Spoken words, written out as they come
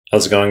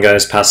How's it going,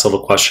 guys? Past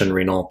level question,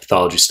 renal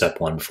pathology step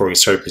 1. Before we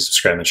start, please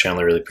subscribe to my channel.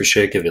 I really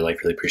appreciate it. Give you a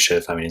like, really appreciate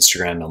it. Find me on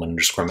Instagram,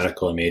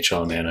 mehlman_medical,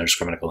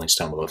 mehlman_medical, links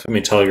down below. Find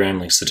me on Telegram,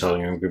 links to the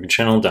Telegram group and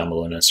channel down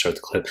below. And start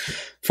the clip.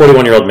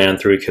 41-year-old man,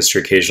 3-week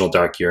history, occasional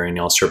dark urine. He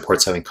also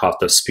reports having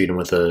coughed up sputum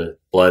with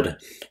blood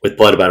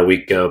about a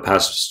week ago.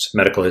 Past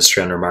medical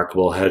history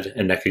unremarkable. Head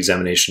and neck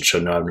examination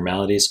showed no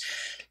abnormalities.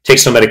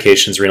 Takes no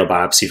medications. Renal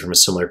biopsy from a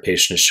similar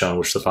patient is shown,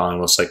 which the following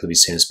most likely be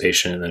seen as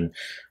patient. And then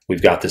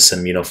we've got this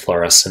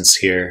immunofluorescence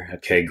here,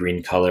 okay,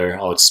 green color.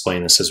 I'll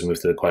explain this as we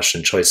move to the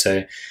question. Choice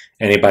A,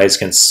 antibodies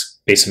against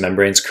basement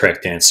membranes,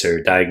 correct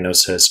answer.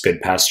 Diagnosis,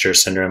 Goodpasture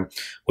syndrome,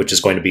 which is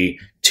going to be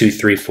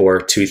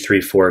 234,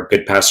 234.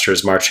 Goodpasture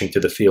is marching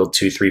through the field,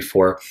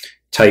 234.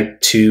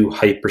 Type 2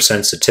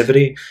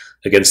 hypersensitivity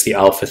against the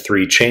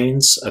alpha-3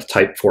 chains of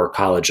type 4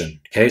 collagen.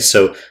 Okay,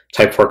 so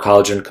type 4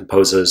 collagen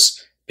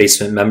composes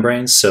basement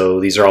membranes, so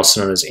these are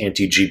also known as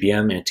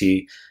anti-GBM,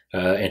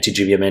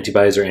 anti-GBM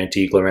antibodies or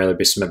anti-glomerular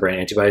basement membrane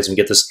antibodies, and we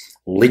get this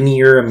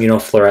linear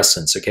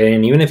immunofluorescence, okay?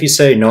 And even if you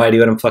say, no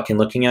idea what I'm fucking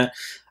looking at,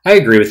 I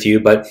agree with you,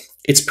 but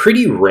it's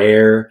pretty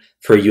rare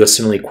for a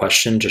USMLE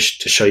question just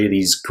to show you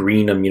these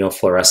green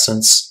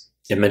immunofluorescence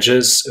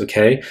images,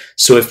 okay?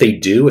 So if they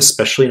do,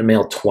 especially in a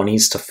male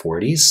 20s to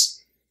 40s,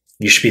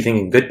 you should be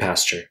thinking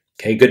Goodpasture,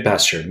 okay?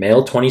 Goodpasture,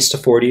 male 20s to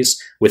 40s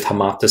with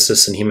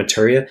hemoptysis and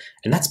hematuria,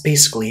 and that's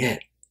basically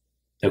it.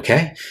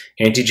 Okay,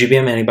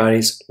 anti-GBM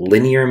antibodies,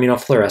 linear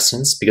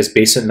immunofluorescence, because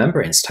basement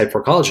membranes, type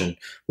 4 collagen,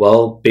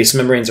 well,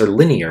 basement membranes are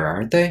linear,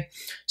 aren't they?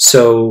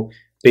 So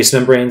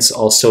basement membranes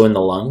also in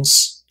the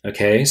lungs,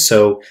 okay?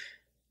 So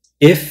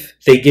if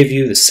they give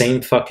you the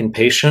same fucking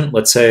patient,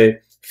 let's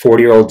say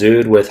 40-year-old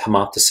dude with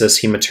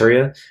hemoptysis,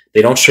 hematuria,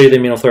 they don't show you the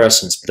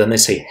immunofluorescence, but then they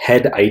say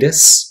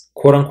headitis,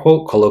 quote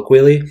unquote,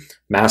 colloquially,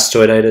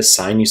 mastoiditis,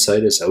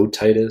 sinusitis,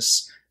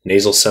 otitis,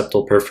 nasal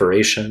septal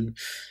perforation.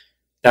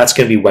 That's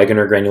going to be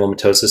Wegener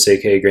granulomatosis,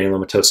 aka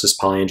granulomatosis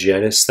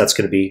polyangiitis. That's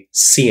going to be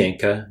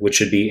C-ANCA, which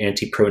would be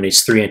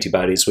anti-proteinase 3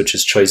 antibodies, which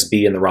is choice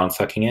B and the wrong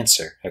fucking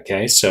answer.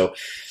 Okay, so,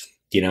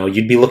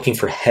 you'd be looking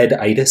for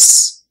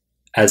headitis,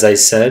 as I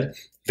said,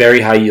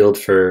 very high yield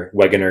for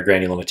Wegener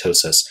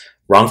granulomatosis.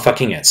 Wrong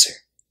fucking answer.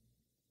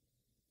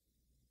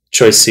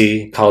 Choice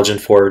C,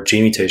 collagen 4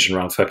 gene mutation,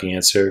 wrong fucking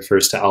answer,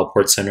 refers to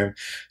Alport syndrome.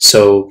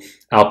 So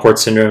Alport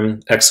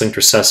syndrome, X-linked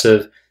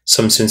recessive.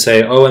 Some soon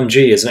say,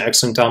 OMG, isn't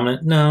X-linked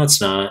dominant? No,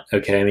 it's not.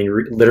 Okay, I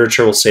mean,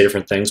 literature will say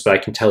different things, but I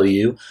can tell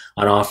you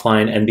on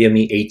offline,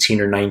 nbme 18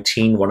 or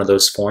 19, one of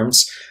those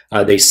forms,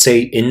 they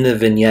say in the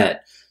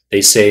vignette, they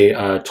say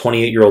a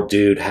 28-year-old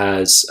dude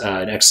has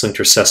an X-linked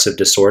recessive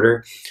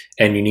disorder,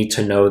 and you need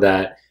to know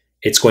that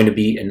it's going to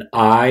be an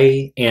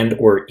eye and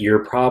or ear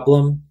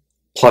problem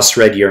plus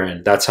red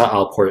urine. That's how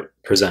Alport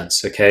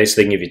presents, okay? So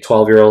they can give you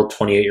 12-year-old,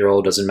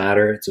 28-year-old, doesn't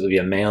matter. It'll be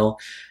a male,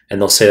 and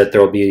they'll say that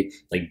there will be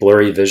like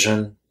blurry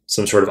vision,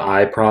 some sort of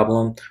eye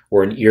problem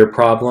or an ear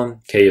problem.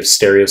 Okay, you have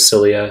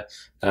stereocilia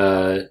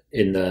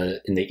in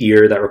the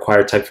ear that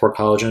require type 4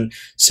 collagen.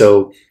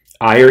 So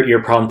eye or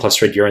ear problem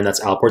plus red urine, that's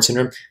Alport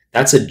syndrome.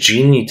 That's a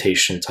gene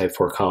mutation type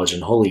 4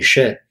 collagen. Holy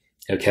shit.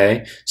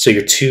 Okay, so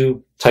your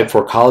two type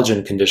 4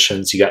 collagen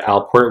conditions, you got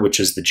Alport, which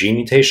is the gene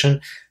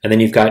mutation, and then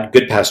you've got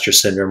Goodpasture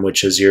syndrome,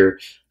 which is your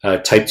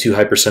type 2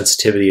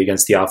 hypersensitivity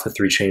against the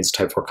alpha-3 chains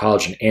type 4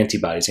 collagen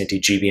antibodies,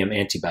 anti-GBM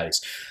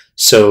antibodies.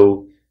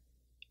 So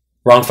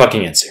wrong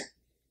fucking answer.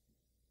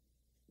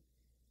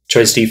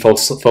 Choice D, focal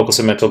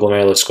segmental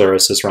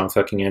glomerulosclerosis, wrong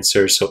fucking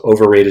answer. So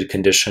overrated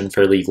condition,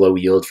 fairly low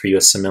yield for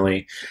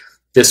USMLE.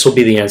 This will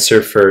be the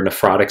answer for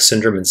nephrotic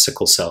syndrome and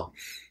sickle cell.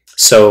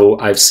 So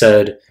I've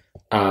said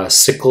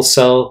sickle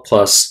cell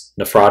plus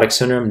nephrotic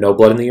syndrome, no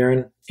blood in the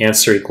urine,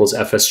 answer equals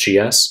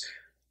FSGS.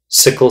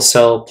 Sickle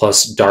cell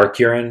plus dark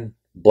urine,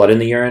 blood in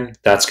the urine,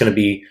 that's going to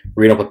be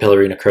renal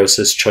papillary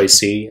necrosis, choice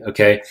C,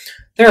 okay?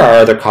 There are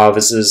other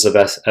causes of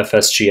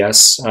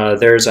FSGS.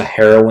 There's a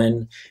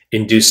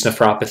heroin-induced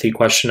nephropathy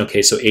question.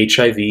 Okay, so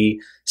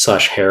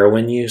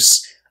HIV/heroin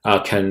use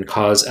can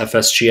cause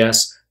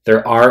FSGS.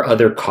 There are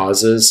other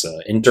causes,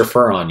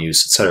 interferon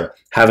use, etc.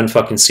 Haven't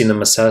fucking seen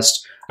them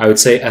assessed. I would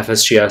say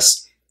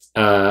FSGS,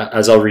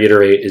 as I'll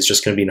reiterate, is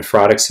just going to be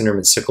nephrotic syndrome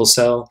and sickle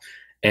cell,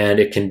 and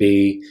it can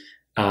be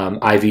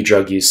IV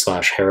drug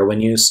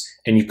use/heroin use.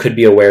 And you could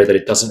be aware that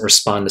it doesn't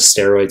respond to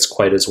steroids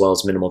quite as well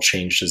as minimal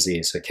change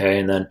disease, okay?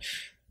 And then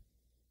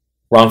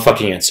wrong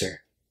fucking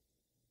answer.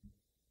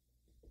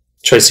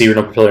 Choice C,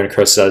 renal papillary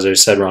necrosis, as I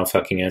said, wrong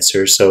fucking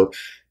answer. So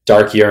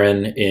dark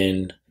urine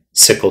in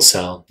sickle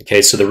cell,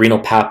 okay? So the renal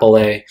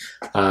papillae,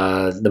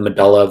 the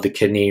medulla of the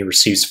kidney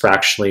receives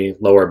fractionally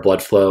lower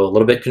blood flow. A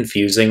little bit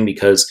confusing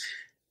because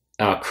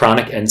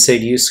chronic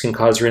NSAID use can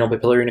cause renal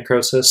papillary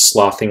necrosis,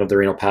 sloughing of the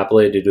renal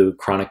papillae due to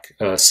chronic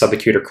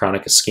subacute or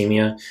chronic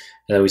ischemia.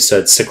 And then we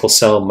said sickle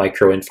cell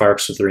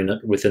microinfarcts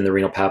within the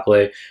renal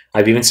papillae.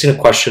 I've even seen a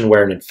question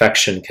where an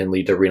infection can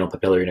lead to renal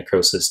papillary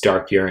necrosis,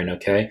 dark urine,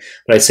 okay?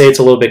 But I'd say it's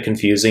a little bit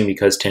confusing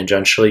because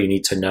tangentially you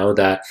need to know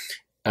that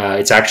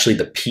it's actually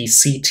the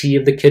PCT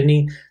of the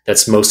kidney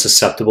that's most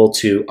susceptible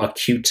to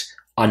acute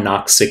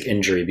anoxic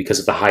injury because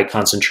of the high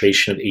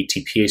concentration of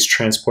ATPase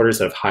transporters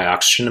that have high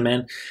oxygen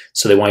demand.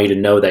 So they want you to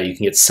know that you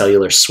can get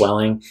cellular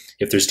swelling.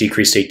 If there's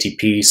decreased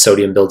ATP,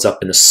 sodium builds up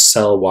in the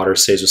cell, water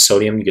stays with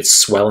sodium, you get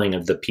swelling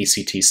of the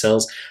PCT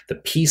cells. The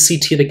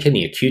PCT of the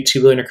kidney, acute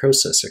tubular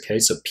necrosis, okay?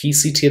 So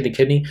PCT of the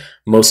kidney,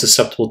 most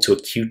susceptible to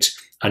acute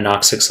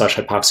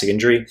anoxic/hypoxic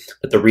injury,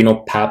 but the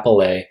renal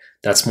papillae,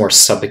 that's more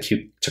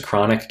subacute to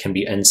chronic, can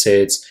be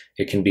NSAIDs,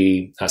 it can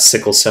be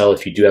sickle cell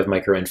if you do have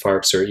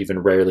microinfarcts, or even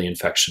rarely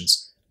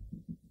infections.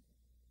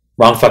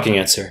 Wrong fucking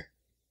answer.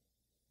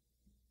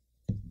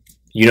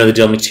 You know the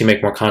deal. Make sure you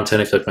make more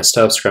content. If you like my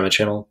stuff, subscribe my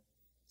channel.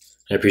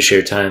 I appreciate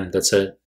your time. That's it.